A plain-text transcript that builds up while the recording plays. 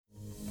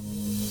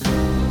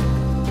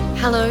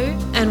Hello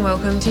and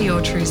welcome to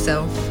Your True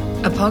Self,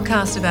 a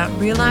podcast about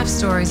real-life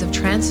stories of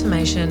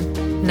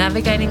transformation,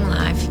 navigating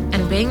life,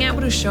 and being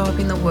able to show up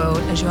in the world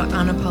as your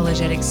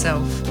unapologetic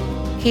self.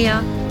 Here,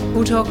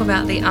 we'll talk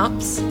about the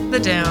ups, the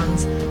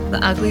downs, the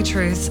ugly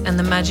truths, and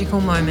the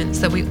magical moments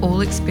that we all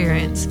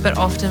experience but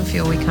often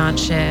feel we can't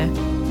share.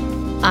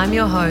 I'm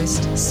your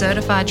host,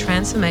 certified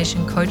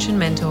transformation coach and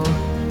mentor,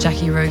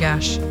 Jackie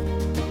Rogash.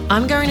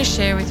 I'm going to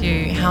share with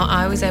you how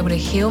I was able to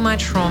heal my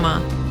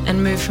trauma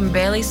and move from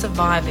barely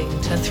surviving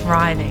to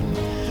thriving,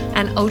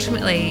 and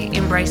ultimately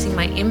embracing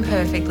my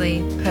imperfectly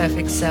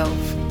perfect self.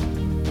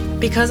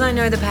 Because I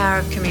know the power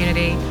of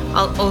community,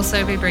 I'll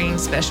also be bringing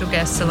special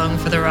guests along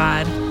for the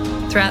ride.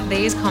 Throughout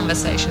these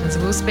conversations,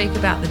 we'll speak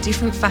about the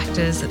different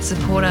factors that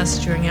support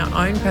us during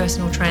our own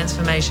personal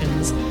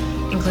transformations,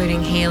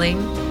 including healing,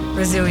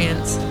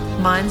 resilience,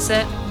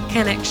 mindset,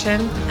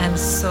 connection, and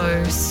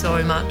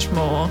so much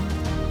more.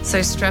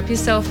 So strap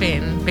yourself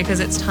in because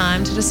it's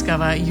time to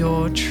discover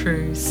your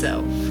true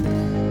self.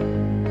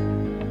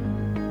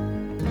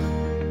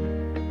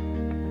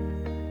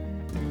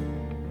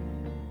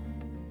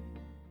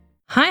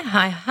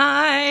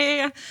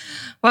 Hi.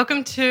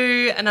 Welcome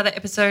to another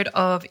episode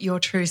of Your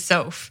True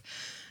Self.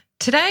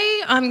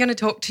 Today, I'm going to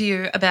talk to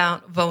you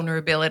about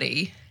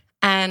vulnerability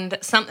and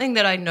something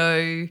that I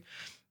know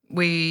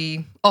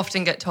we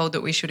often get told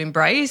that we should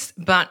embrace,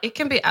 but it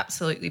can be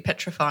absolutely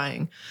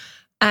petrifying.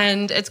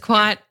 And it's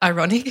quite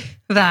ironic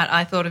that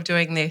I thought of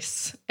doing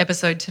this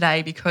episode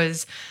today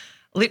because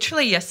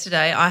literally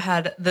yesterday I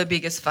had the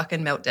biggest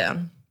fucking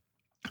meltdown.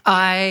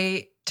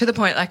 To the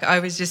point I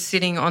was just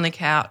sitting on the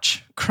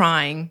couch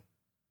crying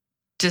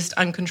just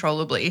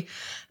uncontrollably.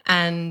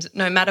 And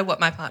no matter what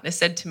my partner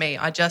said to me,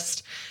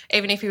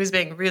 even if he was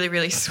being really,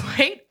 really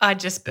sweet, I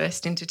just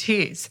burst into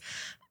tears.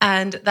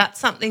 And that's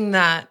something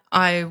that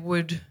I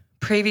would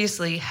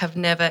previously have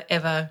never,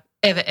 ever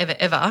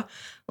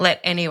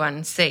let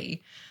anyone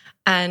see.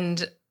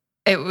 And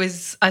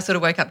I sort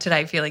of woke up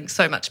today feeling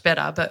so much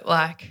better, but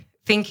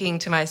thinking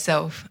to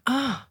myself,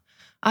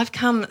 I've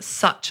come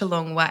such a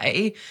long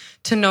way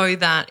to know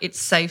that it's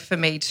safe for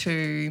me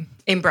to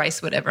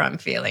embrace whatever I'm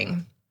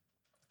feeling.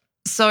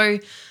 So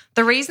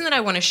the reason that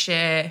I want to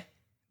share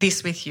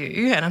this with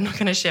you, and I'm not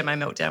going to share my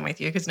meltdown with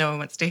you because no one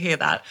wants to hear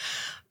that,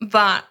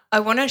 but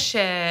I want to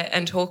share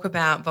and talk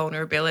about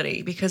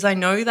vulnerability because I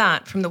know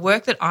that from the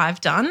work that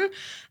I've done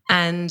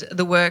and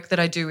the work that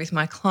I do with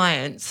my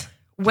clients,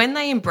 when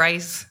they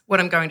embrace what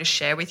I'm going to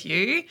share with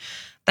you,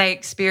 they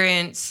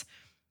experience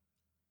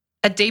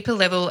a deeper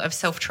level of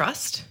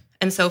self-trust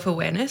and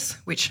self-awareness,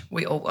 which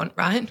we all want,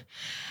 right?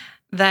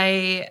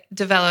 They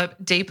develop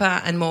deeper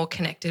and more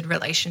connected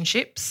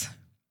relationships.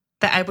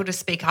 They're able to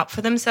speak up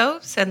for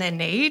themselves and their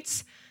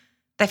needs.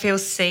 They feel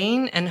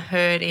seen and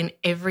heard in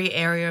every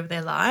area of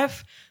their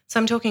life. So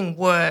I'm talking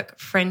work,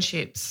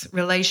 friendships,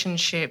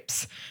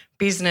 relationships,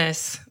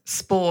 business,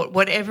 sport,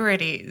 whatever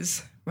it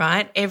is,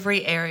 right?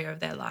 Every area of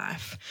their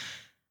life.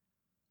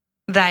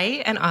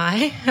 They and I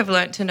have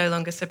learnt to no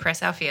longer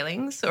suppress our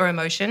feelings or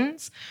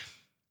emotions.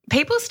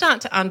 People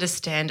start to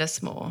understand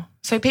us more.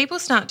 So people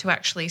start to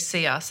actually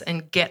see us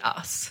and get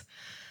us.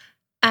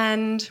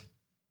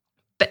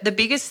 But the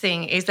biggest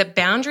thing is that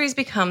boundaries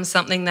become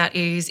something that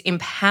is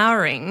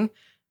empowering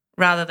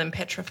rather than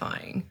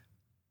petrifying.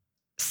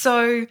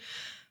 So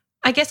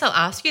I guess I'll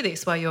ask you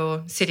this while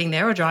you're sitting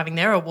there or driving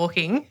there or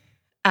walking,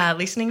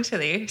 listening to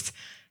this.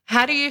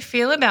 How do you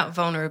feel about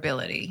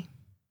vulnerability?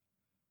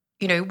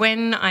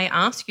 When I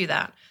ask you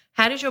that,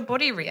 how does your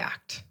body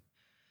react?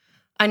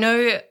 I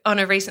know on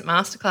a recent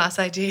masterclass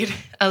I did,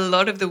 a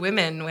lot of the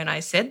women, when I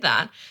said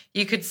that,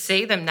 you could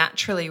see them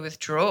naturally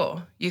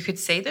withdraw. You could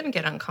see them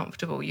get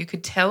uncomfortable. You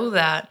could tell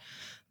that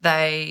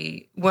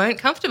they weren't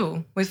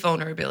comfortable with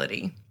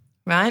vulnerability,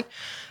 right?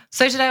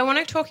 So today I want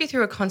to talk you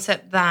through a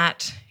concept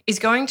that is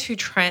going to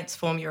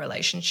transform your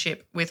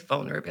relationship with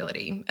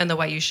vulnerability and the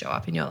way you show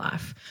up in your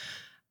life.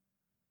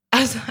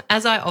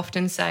 As I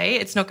often say,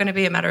 it's not going to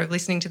be a matter of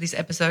listening to this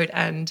episode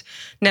and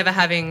never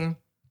having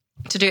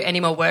to do any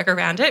more work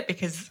around it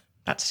because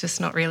that's just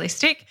not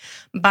realistic,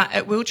 but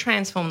it will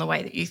transform the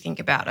way that you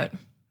think about it,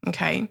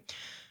 okay?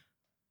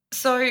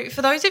 So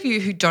for those of you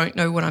who don't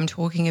know what I'm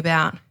talking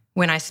about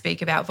when I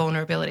speak about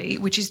vulnerability,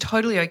 which is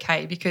totally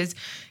okay because,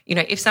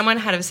 if someone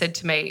had have said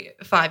to me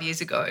 5 years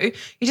ago,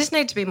 you just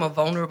need to be more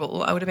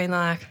vulnerable, I would have been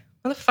like,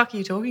 what the fuck are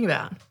you talking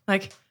about?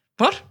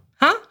 What?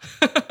 Huh?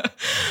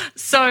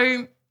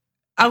 So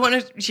I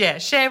want to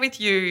share with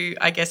you,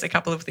 I guess, a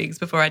couple of things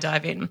before I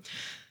dive in.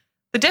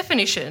 The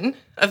definition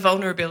of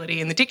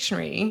vulnerability in the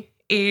dictionary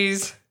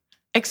is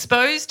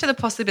exposed to the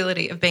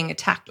possibility of being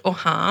attacked or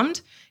harmed,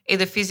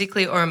 either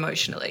physically or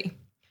emotionally.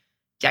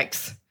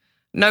 Yikes.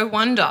 No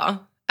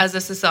wonder, as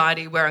a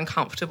society, we're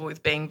uncomfortable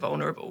with being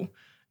vulnerable.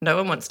 No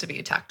one wants to be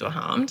attacked or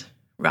harmed,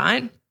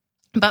 right?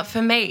 But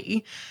for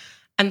me,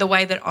 and the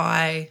way that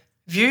I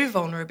view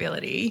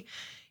vulnerability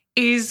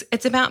is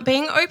it's about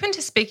being open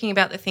to speaking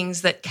about the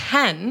things that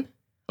can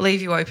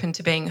leave you open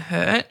to being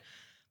hurt,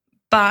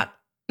 but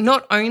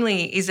not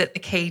only is it the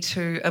key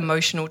to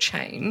emotional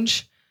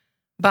change,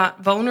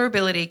 But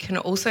vulnerability can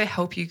also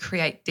help you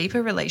create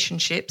deeper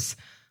relationships,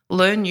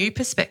 learn new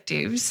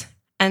perspectives,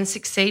 and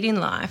succeed in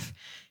life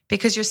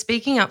because you're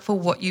speaking up for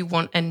what you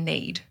want and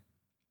need.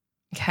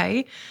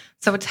 Okay?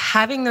 So it's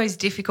having those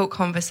difficult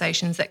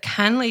conversations that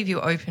can leave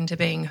you open to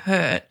being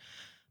hurt,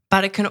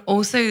 but it can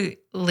also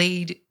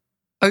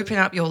open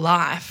up your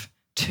life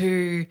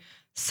to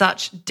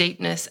such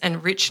deepness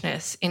and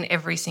richness in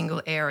every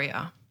single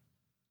area.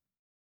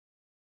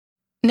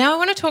 Now I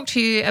want to talk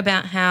to you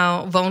about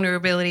how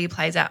vulnerability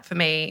plays out for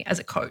me as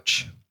a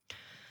coach.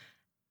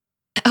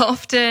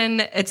 Often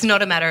it's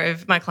not a matter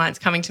of my clients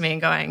coming to me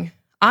and going,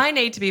 I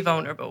need to be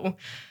vulnerable,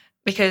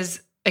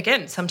 because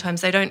again,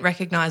 sometimes they don't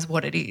recognize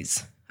what it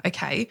is.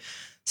 Okay.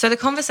 So the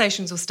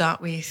conversations will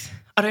start with,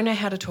 I don't know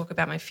how to talk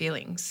about my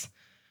feelings.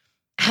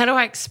 How do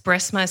I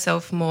express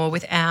myself more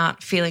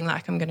without feeling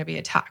like I'm going to be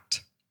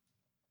attacked?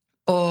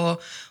 Or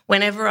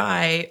whenever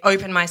I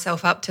open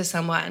myself up to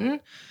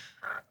someone,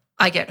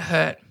 I get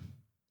hurt.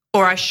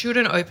 Or I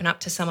shouldn't open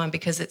up to someone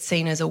because it's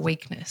seen as a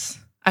weakness.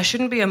 I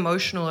shouldn't be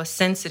emotional or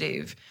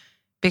sensitive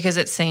because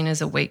it's seen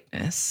as a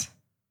weakness.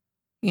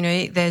 You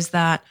know, there's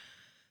that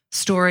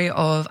story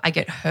of I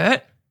get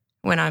hurt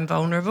when I'm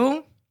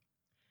vulnerable.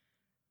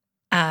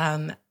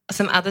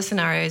 Some other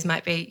scenarios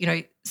might be, you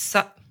know,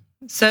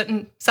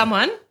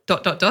 someone ...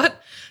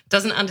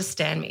 doesn't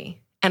understand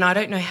me and I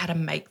don't know how to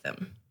make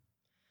them.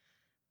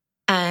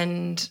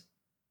 And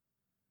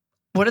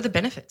what are the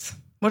benefits?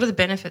 What are the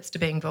benefits to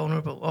being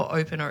vulnerable or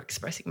open or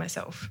expressing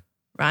myself,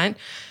 right?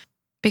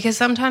 Because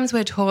sometimes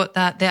we're taught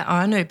that there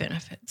are no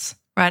benefits,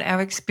 right?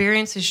 Our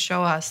experiences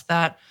show us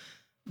that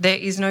there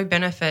is no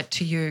benefit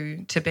to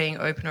you to being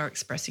open or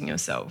expressing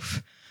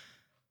yourself.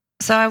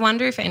 So I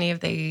wonder if any of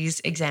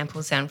these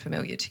examples sound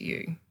familiar to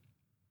you,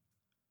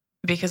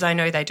 because I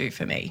know they do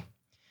for me.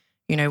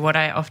 You know, what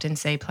I often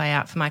see play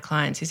out for my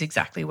clients is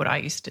exactly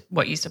what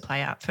used to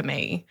play out for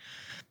me.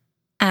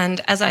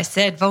 And as I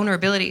said,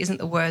 vulnerability isn't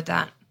the word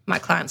that my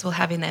clients will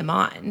have in their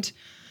mind.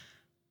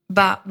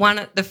 But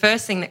the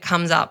first thing that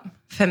comes up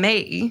for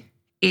me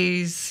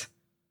is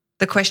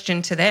the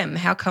question to them,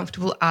 how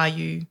comfortable are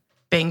you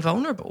being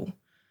vulnerable?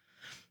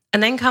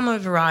 And then come a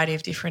variety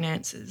of different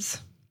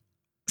answers.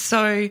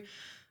 So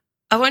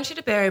I want you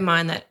to bear in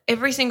mind that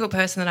every single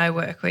person that I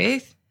work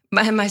with,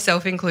 and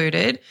myself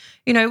included,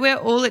 you know, we're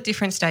all at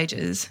different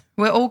stages.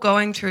 We're all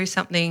going through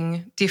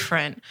something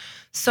different.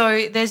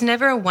 So there's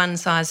never a one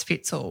size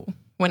fits all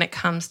when it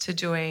comes to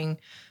doing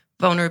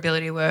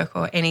vulnerability work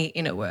or any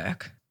inner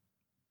work.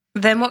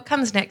 Then what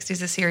comes next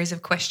is a series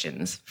of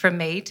questions from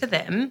me to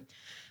them,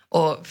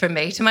 or from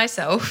me to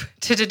myself,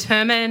 to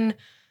determine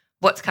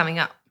what's coming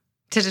up,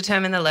 to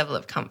determine the level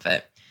of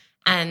comfort.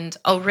 And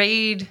I'll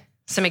read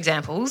some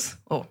examples,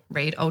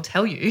 I'll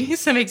tell you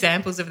some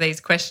examples of these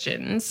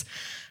questions.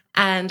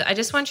 And I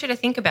just want you to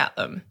think about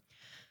them.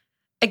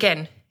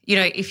 Again, you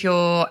know, if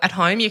you're at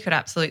home, you could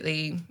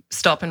absolutely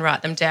stop and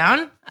write them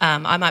down.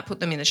 I might put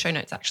them in the show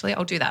notes, actually.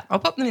 I'll do that. I'll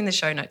put them in the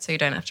show notes so you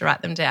don't have to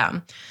write them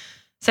down.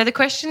 So the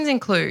questions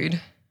include,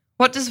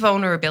 what does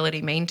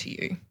vulnerability mean to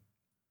you?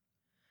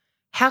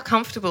 How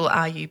comfortable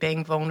are you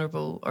being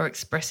vulnerable or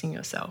expressing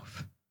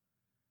yourself?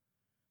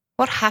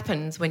 What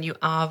happens when you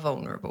are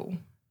vulnerable?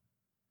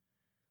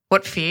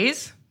 What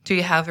fears do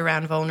you have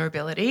around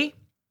vulnerability?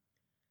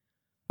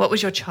 What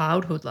was your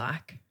childhood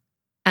like?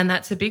 And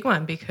that's a big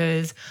one,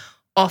 because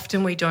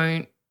often we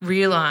don't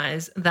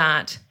realise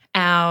that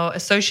our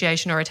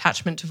association or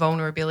attachment to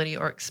vulnerability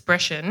or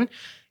expression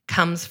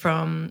comes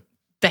from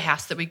the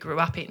house that we grew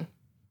up in,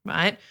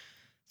 right?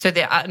 So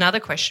another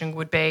question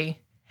would be,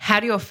 how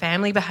do your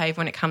family behave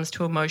when it comes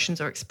to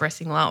emotions or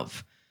expressing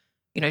love?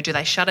 You know, do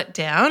they shut it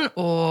down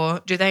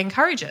or do they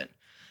encourage it?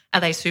 Are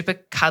they super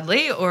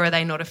cuddly or are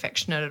they not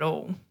affectionate at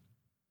all?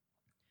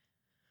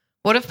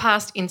 What have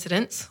past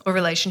incidents or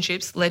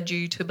relationships led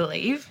you to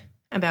believe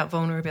about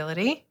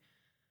vulnerability?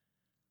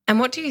 And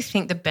what do you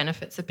think the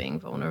benefits of being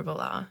vulnerable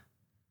are?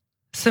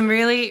 Some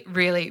really,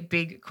 really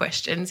big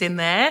questions in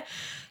there.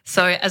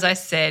 So as I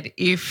said,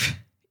 if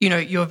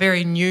you're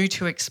very new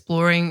to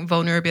exploring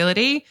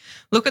vulnerability,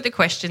 look at the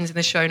questions in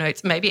the show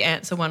notes, maybe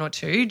answer one or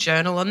two,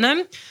 journal on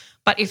them.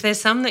 But if there's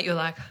some that you're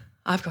like,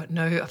 I've got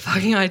no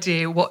fucking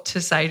idea what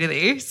to say to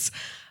this,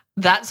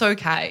 that's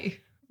okay,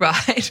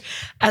 right?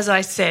 As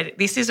I said,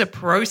 this is a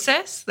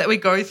process that we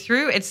go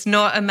through. It's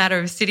not a matter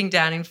of sitting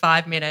down in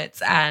 5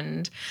 minutes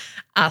and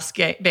us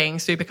being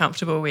super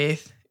comfortable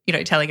with,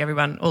 telling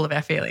everyone all of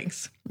our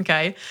feelings,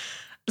 okay?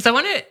 So I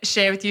want to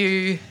share with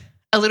you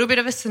a little bit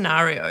of a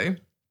scenario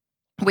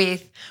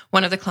with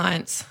one of the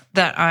clients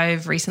that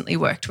I've recently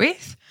worked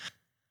with.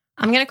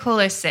 I'm going to call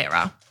her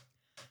Sarah.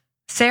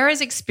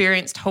 Sarah's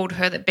experience told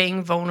her that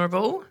being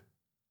vulnerable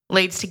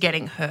leads to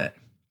getting hurt.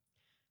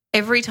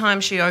 Every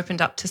time she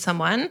opened up to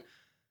someone,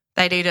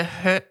 they'd either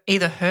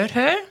hurt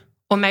her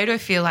or made her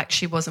feel like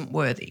she wasn't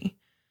worthy.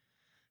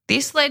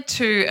 This led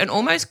to an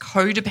almost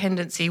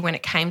codependency when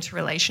it came to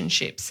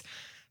relationships,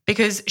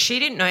 because she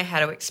didn't know how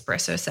to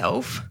express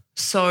herself.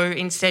 So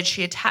instead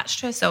she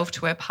attached herself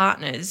to her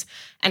partners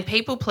and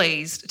people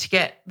pleased to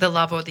get the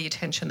love or the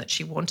attention that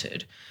she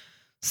wanted.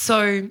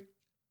 So,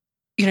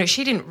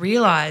 she didn't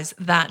realize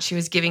that she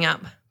was giving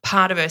up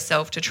part of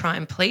herself to try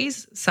and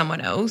please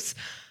someone else,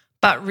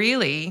 but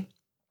really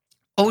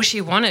all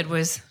she wanted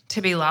was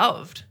to be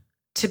loved,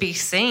 to be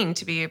seen,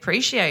 to be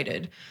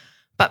appreciated.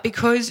 But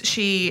because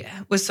she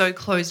was so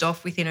closed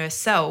off within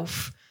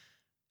herself,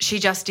 she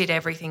just did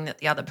everything that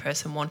the other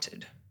person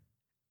wanted.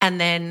 And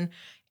then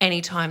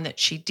any time that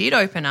she did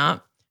open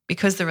up,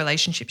 because the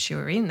relationship she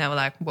were in, they were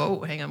like,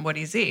 whoa, hang on, what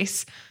is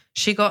this?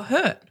 She got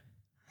hurt.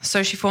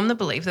 So she formed the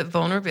belief that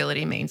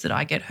vulnerability means that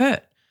I get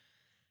hurt.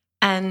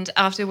 And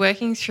after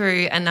working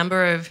through a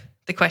number of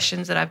the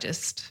questions that I've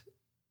just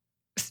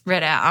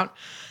read out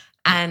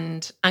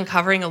and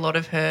uncovering a lot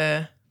of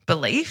her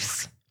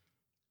beliefs,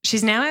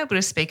 she's now able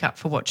to speak up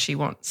for what she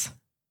wants.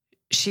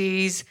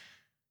 She's,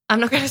 I'm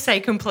not going to say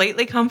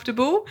completely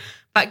comfortable,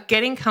 but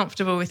getting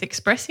comfortable with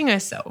expressing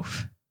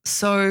herself.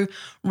 So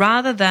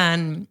rather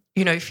than,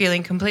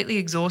 feeling completely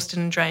exhausted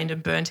and drained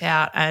and burnt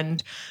out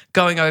and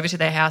going over to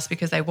their house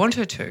because they want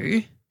her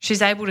to,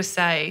 she's able to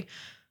say,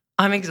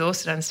 I'm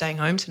exhausted, I'm staying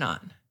home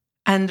tonight.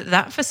 And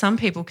that for some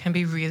people can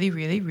be really,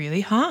 really,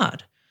 really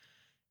hard.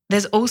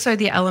 There's also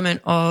the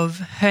element of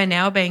her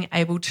now being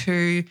able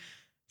to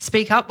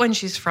speak up when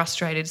she's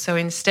frustrated. So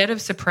instead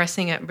of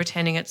suppressing it and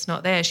pretending it's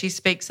not there, she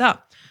speaks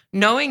up,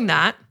 knowing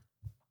that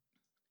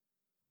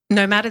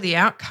no matter the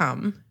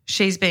outcome,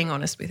 she's being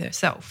honest with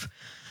herself.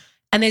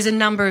 And there's a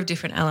number of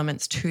different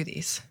elements to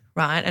this,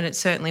 right? And it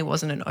certainly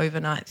wasn't an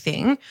overnight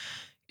thing.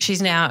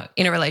 She's now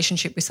in a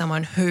relationship with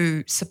someone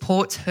who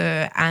supports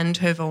her and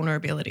her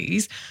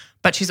vulnerabilities,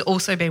 but she's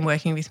also been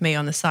working with me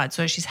on the side.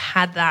 So she's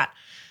had that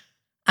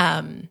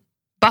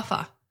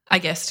buffer, I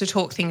guess, to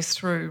talk things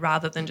through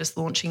rather than just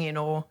launching in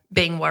or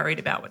being worried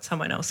about what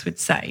someone else would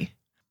say.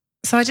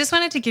 So I just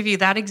wanted to give you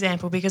that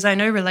example because I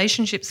know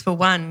relationships, for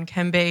one,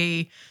 can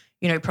be,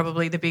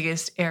 probably the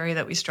biggest area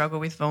that we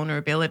struggle with,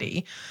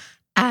 vulnerability.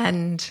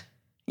 And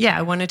yeah,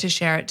 I wanted to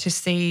share it to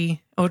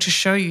see or to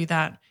show you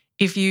that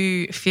if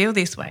you feel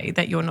this way,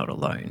 that you're not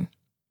alone.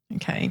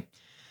 Okay.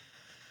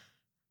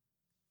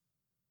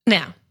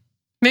 Now,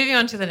 moving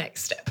on to the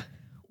next step.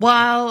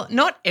 While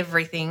not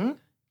everything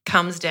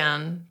comes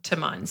down to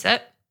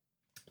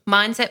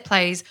mindset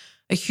plays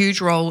a huge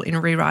role in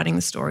rewriting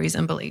the stories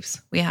and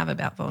beliefs we have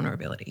about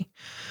vulnerability.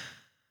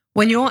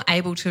 When you're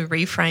able to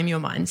reframe your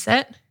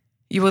mindset,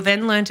 you will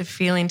then learn to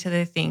feel into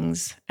the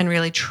things and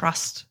really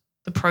trust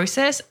the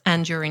process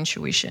and your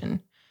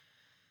intuition.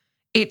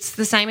 It's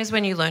the same as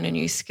when you learn a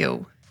new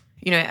skill.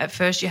 At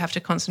first you have to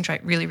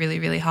concentrate really, really,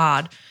 really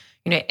hard.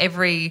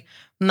 Every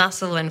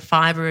muscle and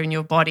fiber in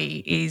your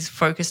body is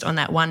focused on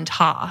that one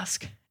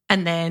task,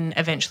 and then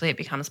eventually it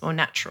becomes more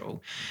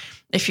natural.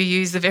 If you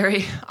use the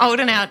very old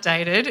and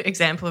outdated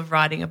example of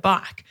riding a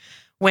bike,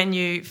 when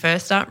you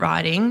first start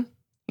riding,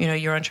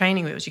 you're on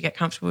training wheels, you get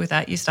comfortable with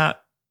that, you start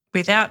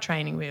without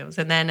training wheels,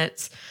 and then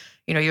it's,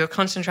 you're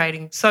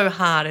concentrating so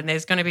hard and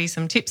there's going to be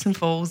some tips and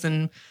falls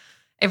and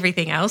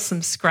everything else,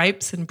 some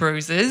scrapes and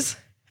bruises,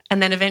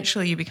 and then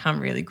eventually you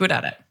become really good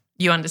at it.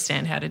 You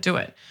understand how to do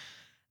it.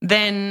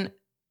 Then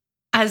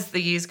as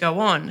the years go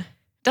on, it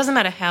doesn't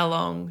matter how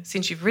long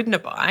since you've ridden a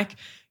bike,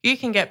 you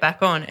can get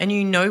back on and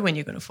you know when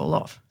you're going to fall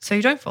off. So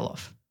you don't fall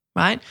off,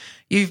 right?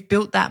 You've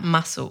built that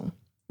muscle.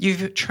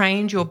 You've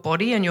trained your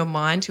body and your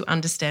mind to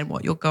understand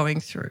what you're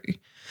going through.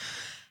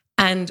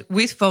 And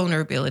with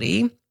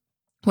vulnerability,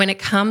 when it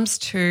comes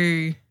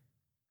to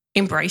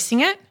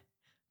embracing it,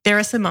 there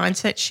are some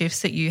mindset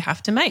shifts that you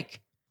have to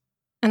make.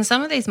 And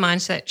some of these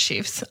mindset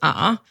shifts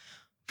are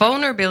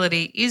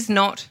vulnerability is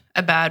not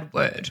a bad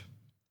word.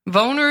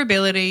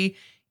 Vulnerability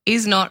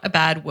is not a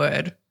bad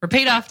word.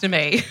 Repeat after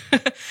me.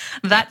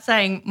 That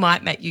saying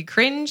might make you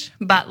cringe,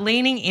 but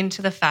leaning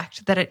into the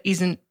fact that it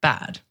isn't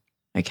bad,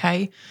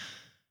 okay?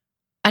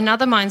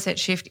 Another mindset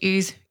shift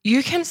is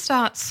you can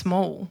start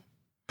small.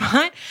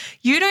 Right?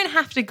 You don't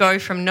have to go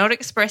from not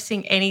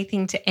expressing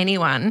anything to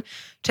anyone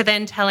to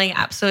then telling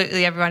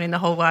absolutely everyone in the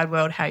whole wide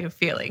world how you're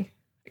feeling,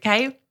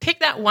 okay?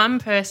 Pick that one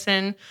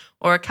person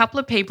or a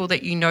couple of people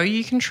that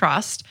you can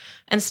trust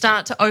and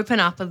start to open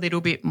up a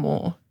little bit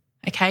more,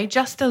 okay?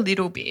 Just a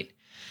little bit.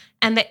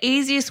 And the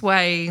easiest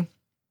way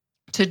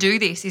to do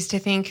this is to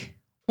think,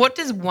 what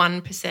does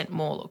 1%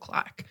 more look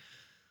like?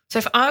 So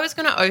if I was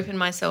going to open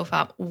myself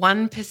up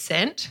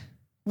 1%,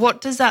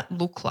 what does that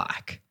look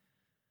like?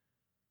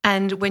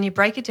 And when you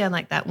break it down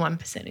like that,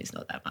 1% is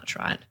not that much,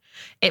 right?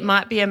 It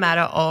might be a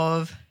matter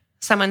of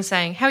someone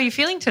saying, how are you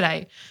feeling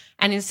today?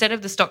 And instead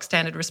of the stock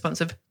standard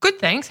response of, good,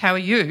 thanks, how are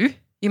you?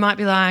 You might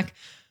be like,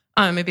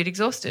 I'm a bit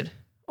exhausted,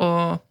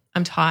 or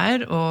I'm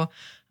tired, or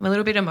I'm a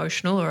little bit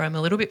emotional, or I'm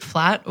a little bit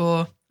flat,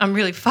 or I'm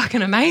really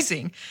fucking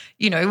amazing.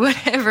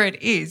 Whatever it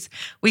is.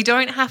 We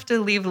don't have to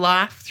live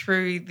life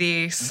through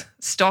this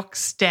stock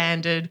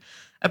standard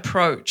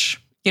approach.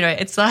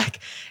 It's like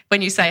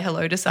when you say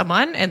hello to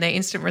someone and their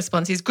instant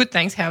response is, good,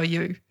 thanks, how are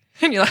you?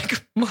 And you're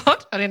like,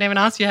 what? I didn't even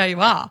ask you how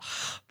you are.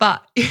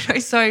 But,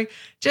 so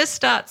just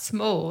start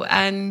small.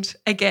 And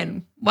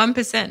again,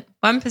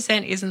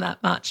 1% isn't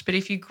that much. But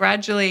if you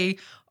gradually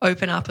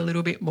open up a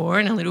little bit more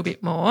and a little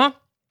bit more,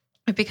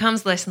 it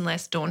becomes less and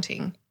less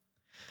daunting.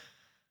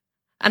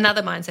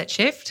 Another mindset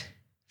shift,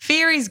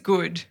 fear is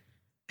good.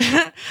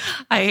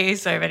 I hear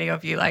so many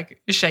of you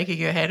like shaking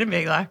your head and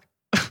being like,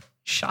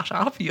 shut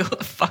up, what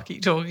the fuck are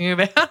you talking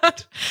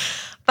about?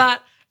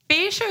 But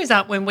fear shows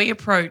up when we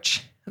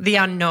approach the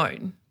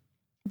unknown,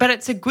 but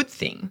it's a good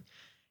thing.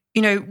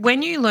 You know,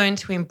 when you learn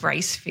to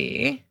embrace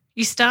fear,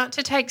 you start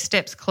to take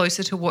steps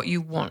closer to what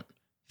you want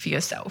for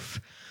yourself.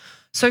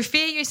 So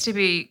fear used to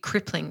be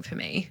crippling for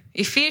me.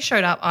 If fear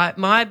showed up,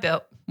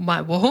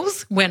 my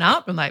walls went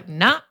up. I'm like,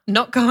 nah,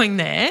 not going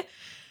there,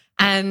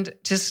 and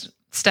just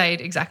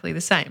stayed exactly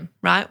the same,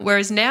 right?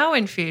 Whereas now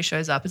when fear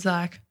shows up, it's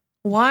like,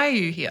 why are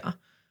you here?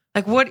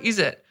 Like, what is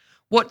it?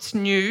 What's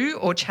new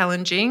or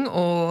challenging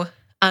or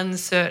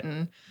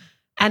uncertain?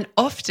 And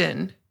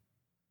often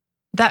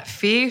that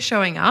fear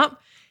showing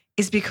up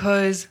is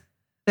because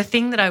the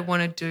thing that I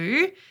want to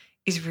do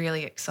is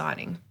really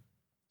exciting.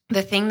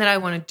 The thing that I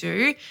want to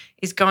do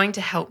is going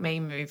to help me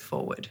move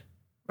forward,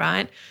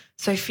 right?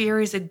 So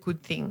fear is a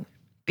good thing,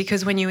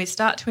 because when you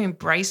start to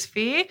embrace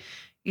fear,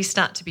 you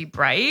start to be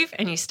brave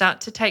and you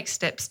start to take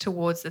steps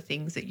towards the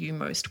things that you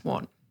most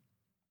want.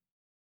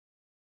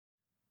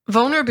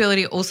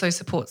 Vulnerability also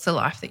supports the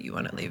life that you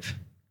want to live,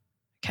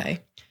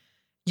 okay?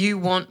 You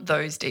want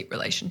those deep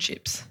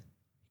relationships.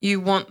 You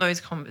want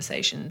those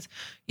conversations.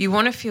 You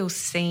want to feel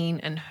seen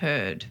and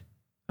heard,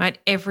 right?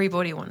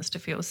 Everybody wants to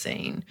feel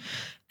seen.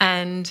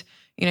 And,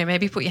 you know,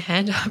 maybe put your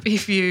hand up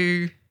if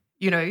you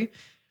know,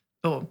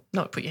 or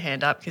not put your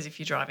hand up, because if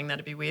you're driving,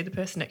 that'd be weird. The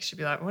person next to you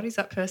would be like, what is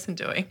that person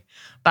doing?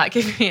 But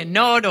give me a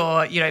nod,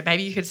 or, you know,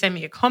 maybe you could send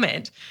me a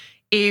comment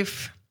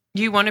if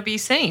you want to be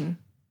seen.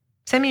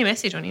 Send me a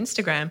message on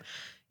Instagram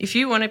if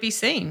you want to be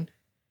seen,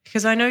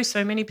 because I know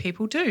so many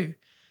people do.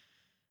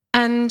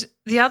 And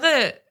the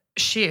other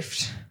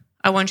shift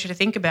I want you to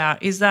think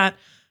about is that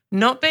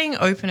not being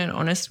open and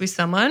honest with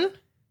someone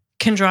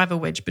can drive a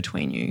wedge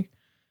between you.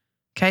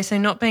 Okay, so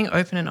not being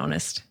open and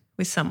honest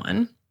with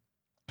someone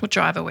will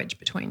drive a wedge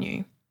between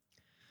you.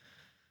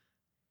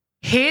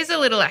 Here's a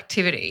little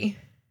activity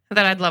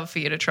that I'd love for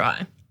you to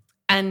try.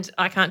 And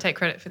I can't take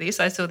credit for this.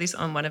 I saw this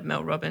on one of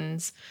Mel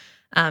Robbins'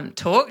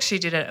 talks. She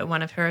did it at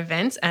one of her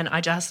events and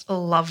I just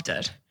loved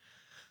it.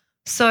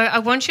 So I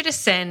want you to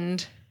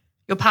send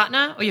your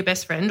partner or your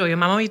best friend or your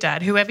mum or your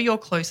dad, whoever you're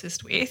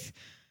closest with,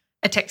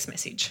 a text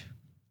message.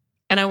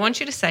 And I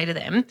want you to say to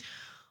them,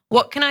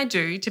 what can I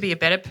do to be a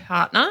better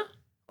partner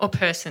or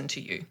person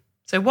to you?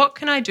 So what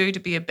can I do to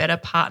be a better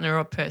partner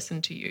or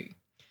person to you?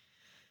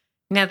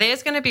 Now,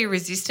 there's going to be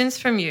resistance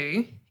from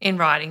you in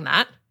writing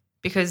that,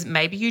 because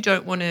maybe you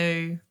don't want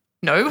to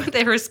know what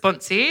their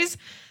response is.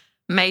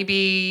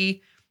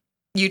 Maybe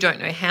you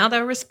don't know how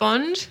they'll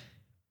respond.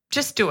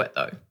 Just do it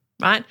though,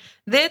 right?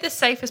 They're the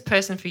safest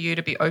person for you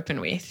to be open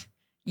with,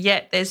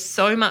 yet there's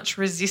so much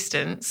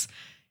resistance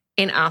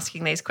in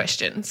asking these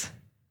questions,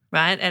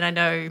 right? And I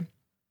know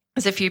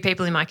there's a few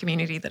people in my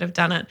community that have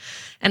done it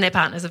and their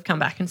partners have come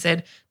back and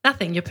said,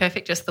 nothing, you're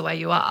perfect just the way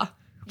you are,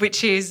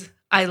 which is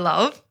I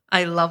love.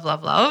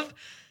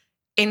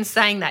 In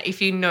saying that,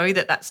 if you know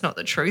that that's not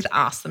the truth,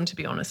 ask them to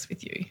be honest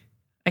with you,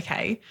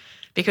 okay?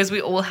 Because we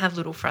all have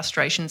little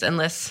frustrations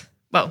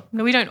no,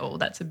 we don't all.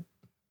 That's a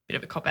bit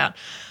of a cop-out.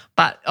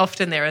 But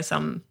often there are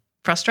some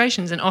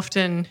frustrations and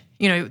often,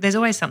 you know, there's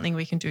always something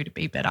we can do to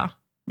be better,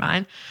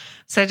 right?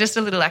 So just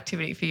a little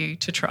activity for you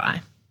to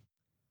try.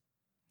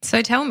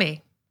 So tell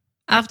me,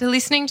 after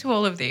listening to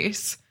all of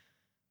this,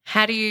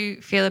 how do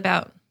you feel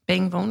about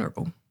being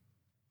vulnerable?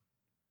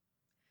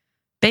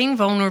 Being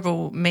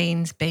vulnerable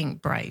means being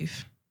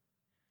brave.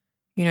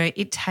 You know,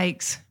 it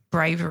takes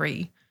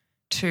bravery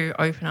to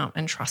open up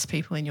and trust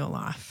people in your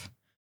life.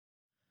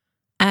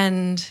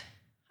 And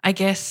I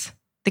guess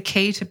the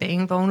key to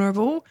being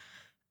vulnerable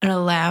and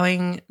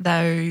allowing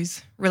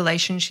those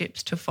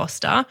relationships to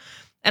foster,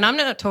 and I'm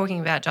not talking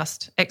about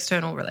just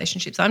external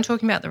relationships, I'm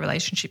talking about the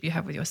relationship you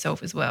have with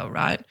yourself as well,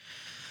 right?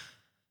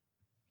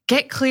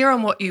 Get clear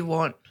on what you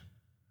want.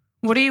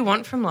 What do you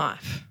want from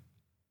life?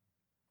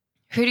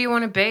 Who do you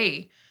want to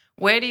be?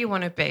 Where do you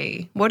want to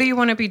be? What do you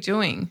want to be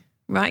doing,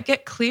 right?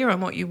 Get clear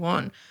on what you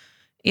want.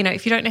 You know,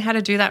 if you don't know how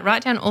to do that,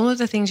 write down all of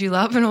the things you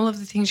love and all of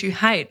the things you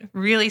hate.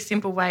 Really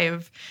simple way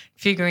of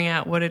figuring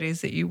out what it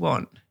is that you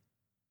want.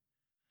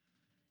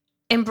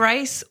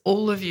 Embrace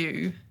all of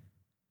you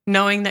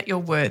knowing that you're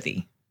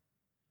worthy.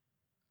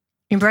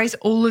 Embrace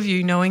all of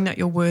you knowing that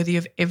you're worthy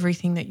of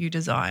everything that you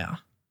desire.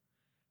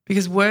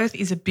 Because worth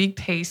is a big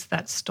piece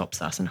that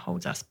stops us and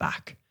holds us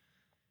back.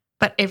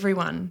 But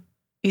everyone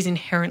is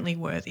inherently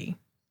worthy,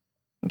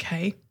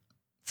 okay?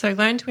 So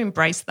learn to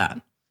embrace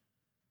that.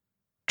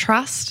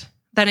 Trust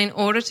that in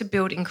order to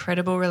build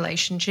incredible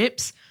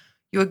relationships,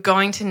 you are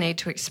going to need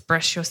to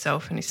express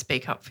yourself and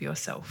speak up for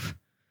yourself.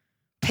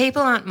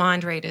 People aren't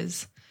mind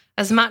readers.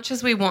 As much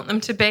as we want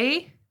them to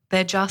be,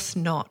 they're just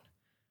not,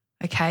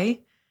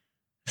 okay?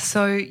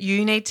 So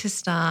you need to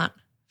start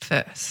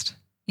first.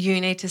 You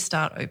need to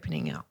start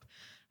opening up.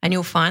 And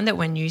you'll find that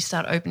when you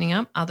start opening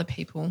up, other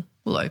people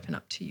will open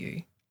up to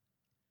you.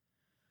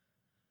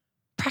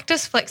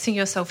 Practice flexing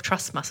your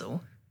self-trust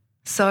muscle.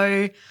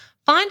 So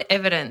Find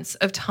evidence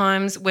of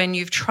times when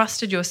you've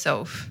trusted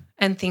yourself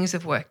and things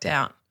have worked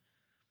out.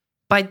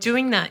 By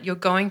doing that, you're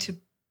going to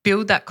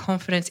build that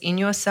confidence in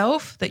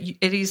yourself that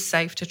it is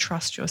safe to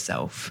trust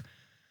yourself.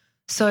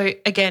 So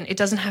again, it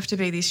doesn't have to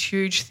be this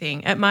huge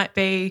thing. It might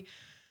be,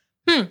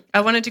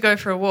 I wanted to go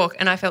for a walk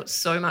and I felt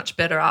so much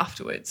better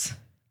afterwards.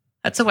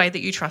 That's a way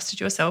that you trusted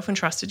yourself and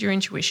trusted your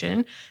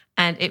intuition,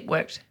 and it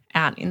worked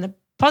out in the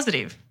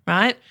positive,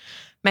 right?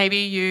 Maybe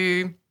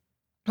you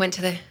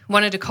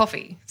wanted a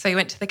coffee. So you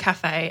went to the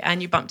cafe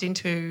and you bumped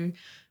into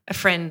a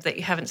friend that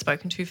you haven't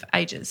spoken to for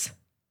ages.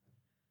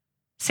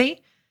 See,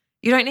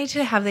 you don't need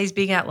to have these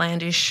big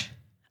outlandish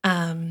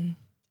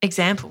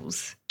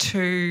examples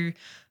to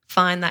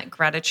find that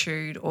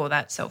gratitude or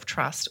that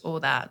self-trust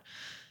or that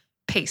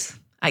peace,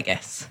 I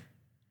guess.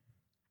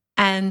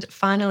 And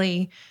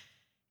finally,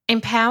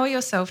 empower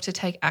yourself to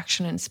take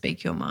action and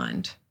speak your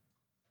mind.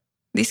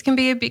 This can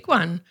be a big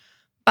one,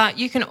 but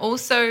you can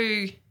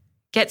also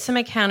get some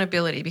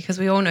accountability, because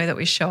we all know that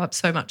we show up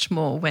so much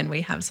more when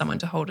we have someone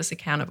to hold us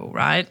accountable,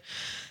 right?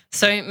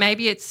 So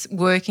maybe it's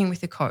working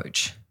with a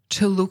coach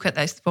to look at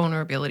this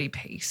vulnerability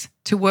piece,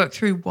 to work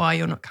through why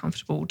you're not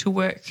comfortable, to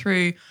work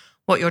through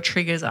what your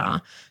triggers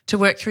are, to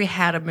work through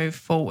how to move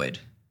forward,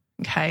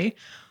 okay?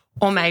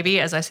 Or maybe,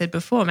 as I said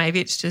before, maybe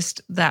it's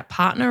just that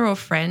partner or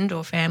friend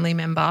or family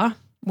member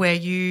where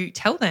you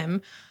tell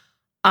them,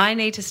 I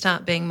need to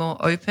start being more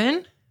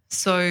open,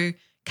 so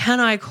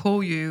can I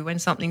call you when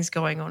something's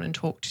going on and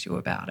talk to you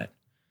about it?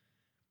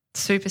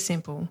 Super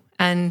simple.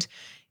 And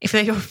if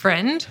they're your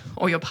friend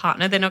or your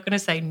partner, they're not going to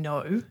say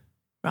no,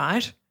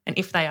 right? And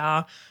if they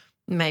are,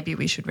 maybe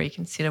we should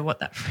reconsider what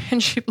that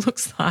friendship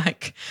looks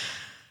like.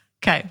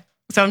 Okay,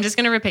 so I'm just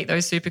going to repeat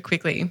those super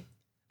quickly.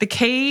 The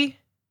key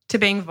to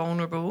being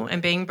vulnerable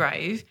and being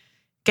brave,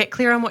 get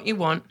clear on what you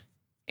want,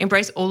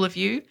 embrace all of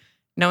you,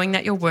 knowing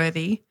that you're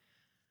worthy.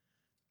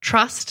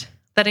 Trust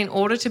that in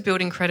order to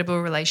build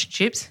incredible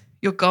relationships,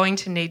 you're going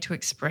to need to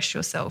express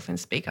yourself and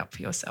speak up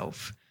for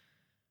yourself.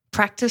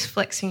 Practice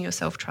flexing your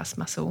self-trust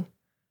muscle.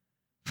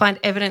 Find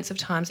evidence of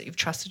times that you've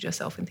trusted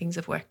yourself and things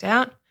have worked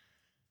out.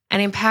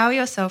 And empower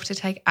yourself to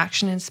take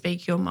action and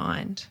speak your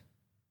mind.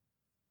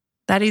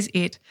 That is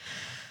it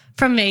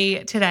from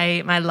me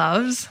today, my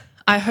loves.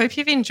 I hope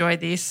you've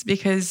enjoyed this,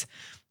 because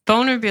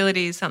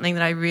vulnerability is something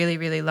that I really,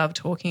 really love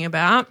talking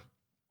about.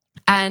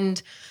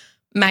 And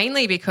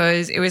mainly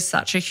because it was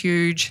such a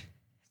huge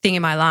thing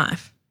in my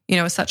life. You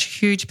know, it was such a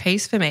huge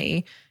piece for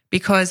me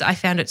because I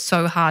found it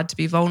so hard to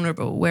be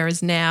vulnerable.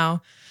 Whereas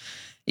now,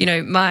 you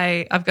know,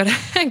 I've got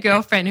a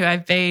girlfriend who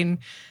I've been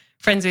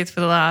friends with for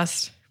the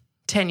last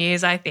 10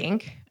 years, I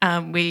think.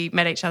 We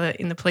met each other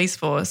in the police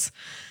force.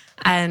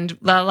 And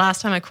the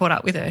last time I caught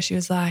up with her, she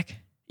was like,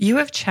 you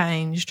have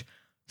changed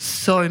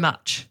so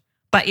much,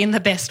 but in the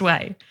best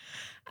way.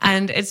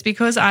 And it's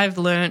because I've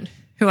learned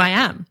who I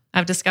am.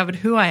 I've discovered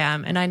who I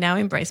am, and I now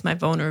embrace my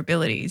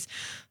vulnerabilities.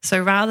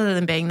 So rather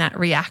than being that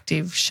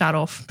reactive,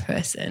 shut-off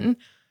person,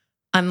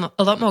 I'm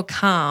a lot more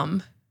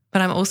calm,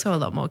 but I'm also a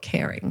lot more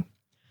caring.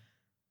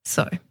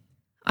 So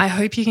I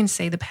hope you can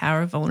see the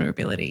power of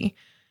vulnerability,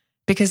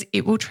 because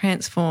it will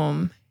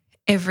transform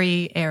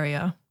every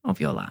area of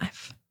your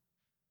life.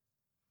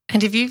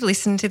 And if you've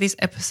listened to this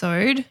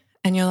episode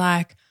and you're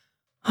like,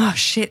 oh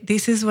shit,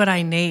 this is what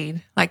I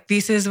need, like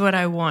this is what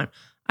I want,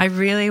 I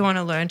really want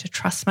to learn to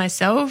trust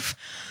myself,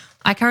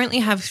 I currently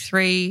have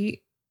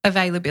 3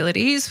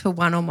 availabilities for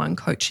one-on-one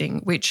coaching,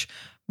 which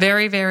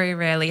very, very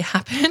rarely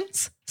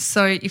happens.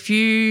 So if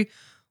you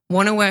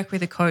want to work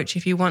with a coach,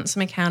 if you want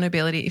some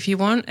accountability, if you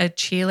want a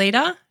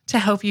cheerleader to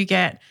help you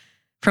get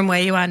from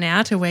where you are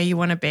now to where you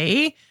want to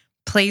be,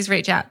 please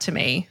reach out to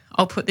me.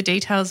 I'll put the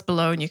details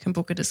below and you can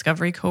book a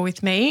discovery call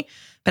with me.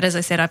 But as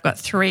I said, I've got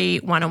 3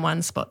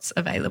 one-on-one spots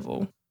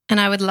available. And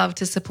I would love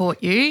to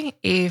support you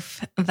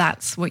if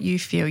that's what you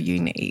feel you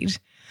need.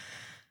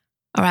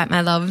 All right,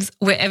 my loves,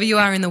 wherever you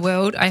are in the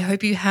world, I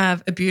hope you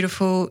have a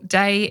beautiful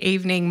day,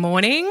 evening,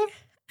 morning,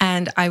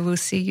 and I will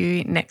see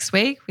you next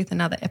week with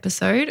another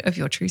episode of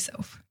Your True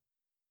Self.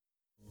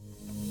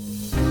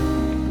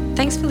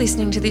 Thanks for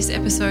listening to this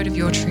episode of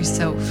Your True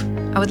Self.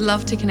 I would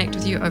love to connect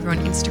with you over on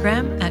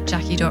Instagram at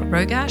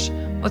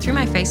jackie.rogash or through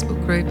my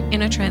Facebook group,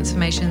 Inner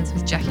Transformations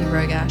with Jackie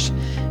Rogash.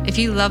 If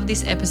you love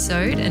this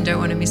episode and don't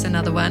want to miss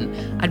another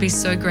one, I'd be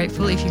so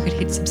grateful if you could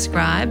hit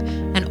subscribe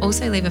and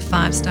also leave a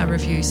 5-star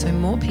review so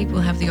more people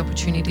have the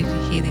opportunity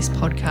to hear this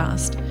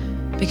podcast,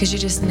 because you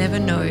just never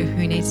know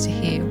who needs to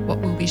hear what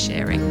we'll be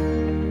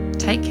sharing.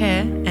 Take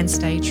care and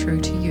stay true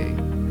to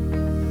you.